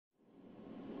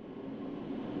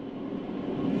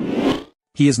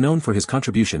He is known for his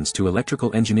contributions to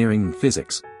electrical engineering and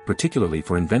physics, particularly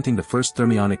for inventing the first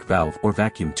thermionic valve or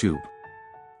vacuum tube.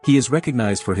 He is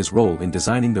recognized for his role in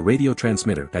designing the radio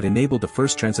transmitter that enabled the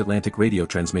first transatlantic radio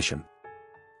transmission.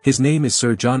 His name is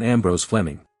Sir John Ambrose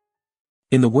Fleming.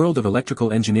 In the world of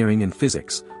electrical engineering and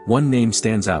physics, one name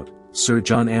stands out: Sir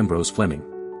John Ambrose Fleming.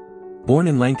 Born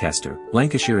in Lancaster,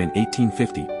 Lancashire in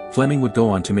 1850, Fleming would go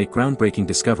on to make groundbreaking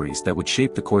discoveries that would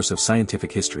shape the course of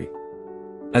scientific history.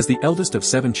 As the eldest of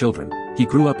 7 children, he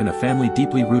grew up in a family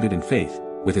deeply rooted in faith,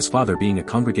 with his father being a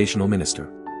Congregational minister.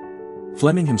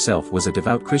 Fleming himself was a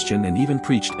devout Christian and even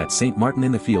preached at St.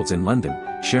 Martin-in-the-Fields in London,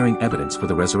 sharing evidence for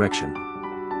the resurrection.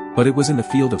 But it was in the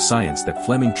field of science that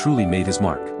Fleming truly made his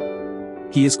mark.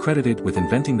 He is credited with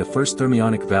inventing the first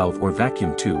thermionic valve or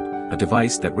vacuum tube, a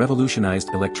device that revolutionized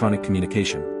electronic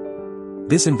communication.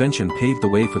 This invention paved the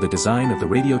way for the design of the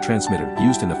radio transmitter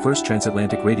used in the first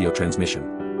transatlantic radio transmission.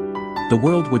 The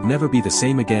world would never be the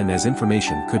same again, as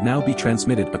information could now be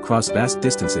transmitted across vast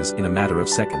distances in a matter of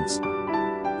seconds.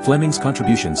 Fleming's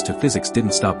contributions to physics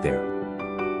didn't stop there.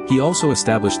 He also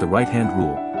established the right-hand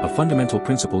rule, a fundamental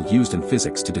principle used in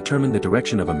physics to determine the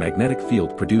direction of a magnetic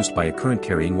field produced by a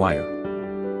current-carrying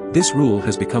wire. This rule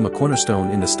has become a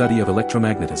cornerstone in the study of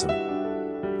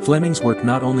electromagnetism. Fleming's work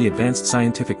not only advanced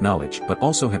scientific knowledge but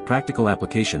also had practical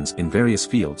applications in various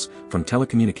fields, from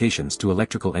telecommunications to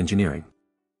electrical engineering.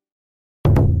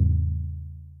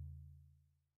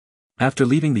 After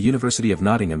leaving the University of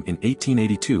Nottingham in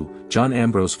 1882, John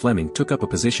Ambrose Fleming took up a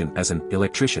position as an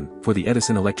electrician for the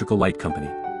Edison Electrical Light Company.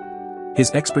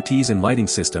 His expertise in lighting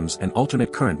systems and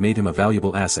alternate current made him a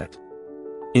valuable asset.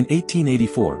 In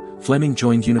 1884, Fleming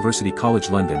joined University College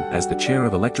London as the Chair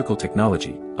of Electrical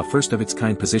Technology, a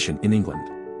first-of-its-kind position in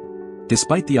England.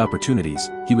 Despite the opportunities,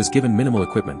 he was given minimal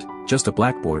equipment, just a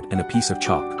blackboard and a piece of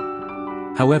chalk.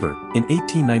 However, in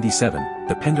 1897,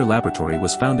 the Pender Laboratory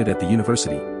was founded at the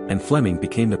university, and Fleming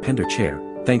became the Pender Chair,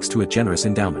 thanks to a generous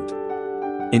endowment.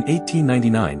 In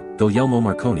 1899, Guglielmo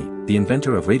Marconi, the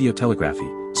inventor of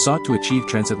radiotelegraphy, sought to achieve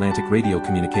transatlantic radio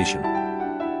communication.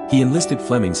 He enlisted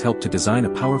Fleming's help to design a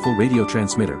powerful radio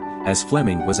transmitter, as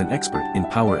Fleming was an expert in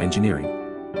power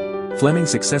engineering. Fleming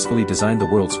successfully designed the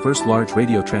world's first large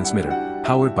radio transmitter,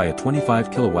 powered by a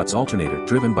 25 kilowatts alternator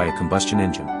driven by a combustion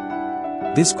engine.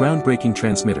 This groundbreaking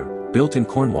transmitter, built in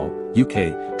Cornwall,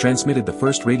 UK, transmitted the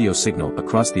first radio signal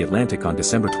across the Atlantic on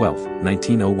December 12,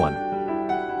 1901.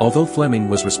 Although Fleming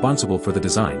was responsible for the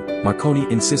design, Marconi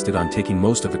insisted on taking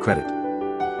most of the credit.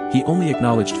 He only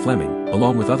acknowledged Fleming,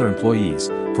 along with other employees,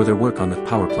 for their work on the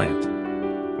power plant.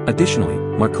 Additionally,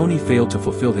 Marconi failed to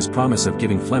fulfill his promise of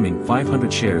giving Fleming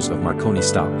 500 shares of Marconi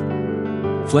stock.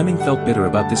 Fleming felt bitter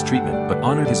about this treatment but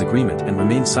honored his agreement and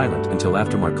remained silent until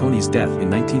after Marconi's death in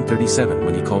 1937,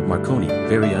 when he called Marconi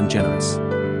very ungenerous.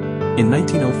 In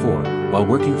 1904, while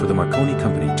working for the Marconi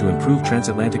Company to improve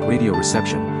transatlantic radio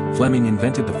reception, Fleming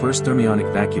invented the first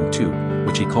thermionic vacuum tube,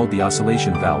 which he called the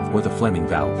oscillation valve or the Fleming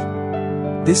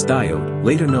valve. This diode,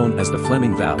 later known as the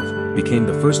Fleming valve, became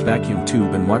the first vacuum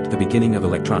tube and marked the beginning of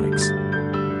electronics.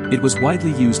 It was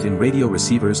widely used in radio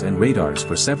receivers and radars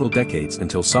for several decades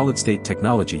until solid-state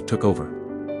technology took over.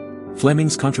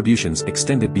 Fleming's contributions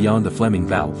extended beyond the Fleming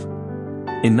valve.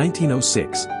 In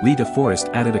 1906, Lee de Forest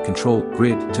added a control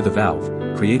grid to the valve,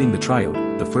 creating the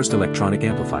triode, the first electronic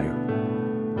amplifier.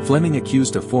 Fleming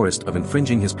accused de Forest of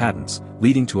infringing his patents,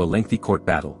 leading to a lengthy court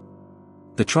battle.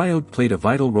 The triode played a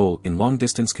vital role in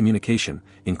long-distance communication,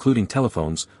 including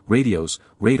telephones, radios,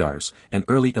 radars, and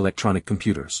early electronic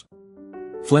computers.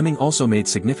 Fleming also made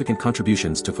significant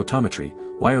contributions to photometry,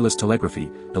 wireless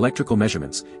telegraphy, electrical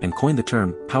measurements, and coined the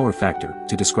term power factor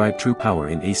to describe true power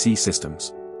in AC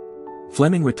systems.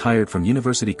 Fleming retired from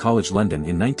University College London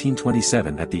in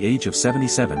 1927 at the age of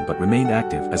 77 but remained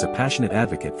active as a passionate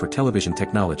advocate for television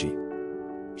technology.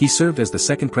 He served as the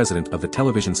second president of the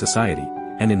Television Society,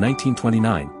 and in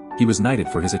 1929, he was knighted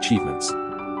for his achievements.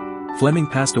 Fleming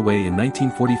passed away in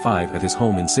 1945 at his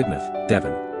home in Sidmouth,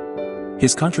 Devon.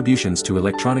 His contributions to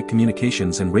electronic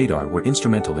communications and radar were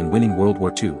instrumental in winning World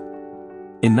War II.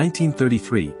 In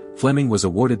 1933, Fleming was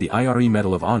awarded the IRE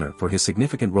Medal of Honor for his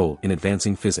significant role in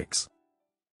advancing physics.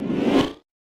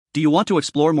 Do you want to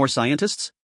explore more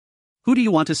scientists? Who do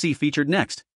you want to see featured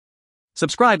next?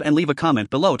 Subscribe and leave a comment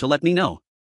below to let me know.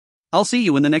 I'll see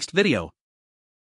you in the next video.